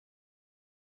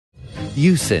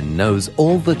UZIN knows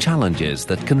all the challenges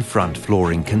that confront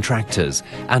flooring contractors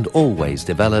and always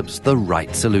develops the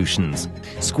right solutions,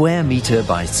 square meter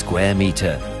by square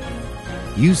meter.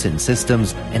 UZIN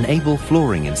systems enable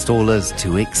flooring installers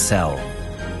to excel.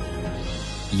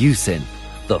 UZIN,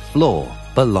 the floor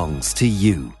belongs to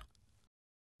you.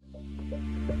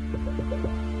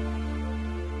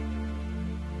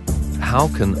 How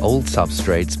can old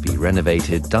substrates be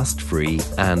renovated dust-free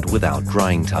and without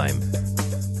drying time?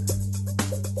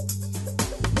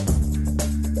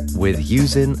 With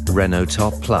UZIN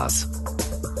RenoTop Plus.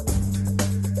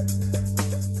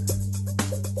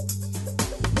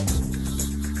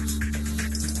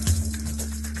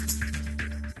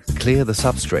 Clear the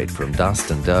substrate from dust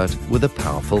and dirt with a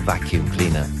powerful vacuum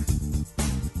cleaner.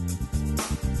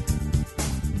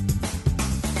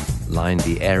 Line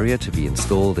the area to be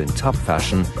installed in tub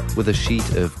fashion with a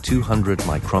sheet of 200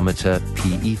 micrometer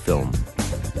PE film.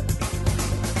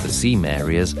 The seam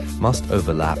areas must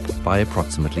overlap by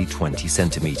approximately 20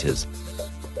 centimeters.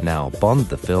 Now bond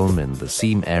the film in the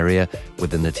seam area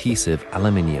with an adhesive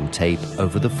aluminium tape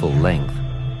over the full length.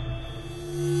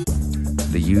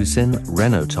 The UZIN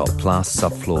RenoTop Plus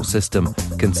subfloor system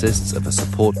consists of a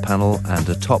support panel and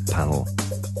a top panel.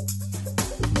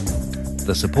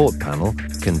 The support panel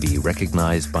can be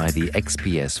recognized by the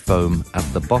XPS foam at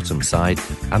the bottom side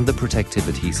and the protective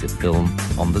adhesive film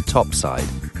on the top side.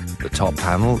 The top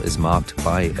panel is marked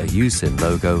by a UZIN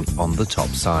logo on the top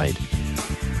side.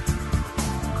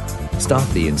 Start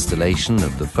the installation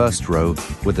of the first row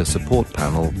with a support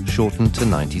panel shortened to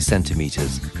 90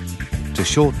 centimeters. To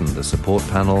shorten the support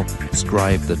panel,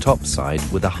 scribe the top side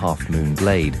with a half-moon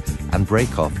blade and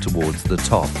break off towards the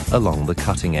top along the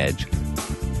cutting edge.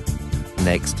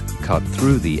 Next, cut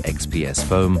through the XPS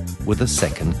foam with a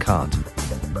second cut.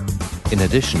 In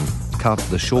addition, cut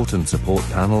the shortened support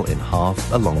panel in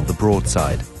half along the broad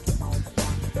side.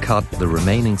 Cut the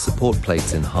remaining support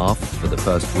plates in half for the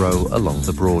first row along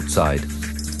the broad side.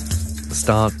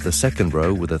 Start the second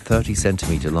row with a 30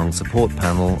 centimeter long support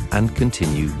panel and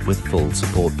continue with full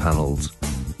support panels.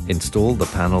 Install the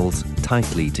panels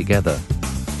tightly together.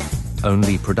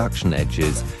 Only production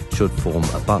edges should form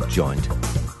a butt joint.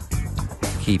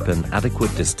 Keep an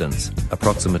adequate distance,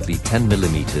 approximately 10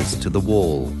 millimeters, to the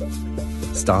wall.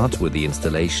 Start with the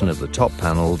installation of the top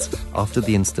panels after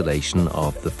the installation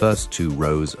of the first two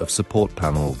rows of support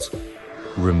panels.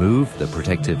 Remove the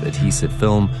protective adhesive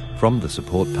film from the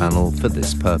support panel for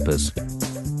this purpose.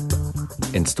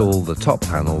 Install the top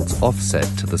panels offset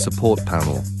to the support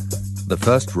panel. The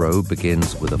first row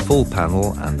begins with a full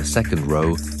panel and the second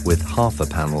row with half a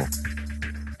panel.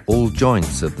 All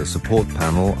joints of the support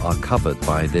panel are covered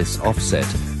by this offset,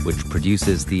 which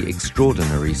produces the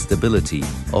extraordinary stability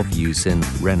of UZIN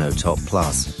RenoTop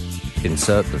Plus.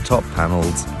 Insert the top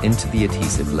panels into the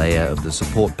adhesive layer of the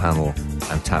support panel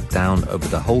and tap down over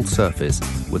the whole surface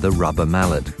with a rubber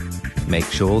mallet. Make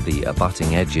sure the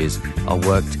abutting edges are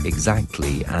worked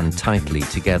exactly and tightly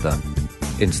together.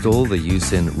 Install the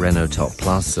UZIN RenoTop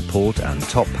Plus support and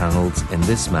top panels in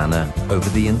this manner over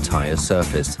the entire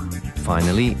surface.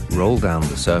 Finally, roll down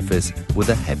the surface with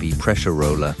a heavy pressure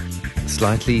roller.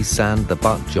 Slightly sand the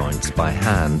butt joints by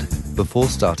hand before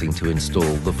starting to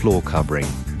install the floor covering.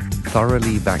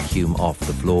 Thoroughly vacuum off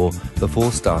the floor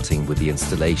before starting with the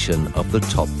installation of the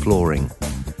top flooring.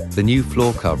 The new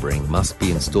floor covering must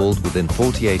be installed within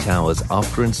 48 hours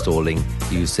after installing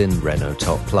UZIN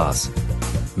RenoTop Plus.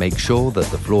 Make sure that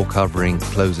the floor covering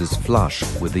closes flush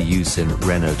with the UZIN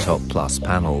RenoTop Plus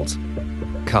panels.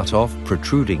 Cut off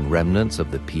protruding remnants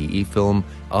of the PE film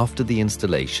after the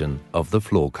installation of the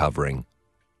floor covering.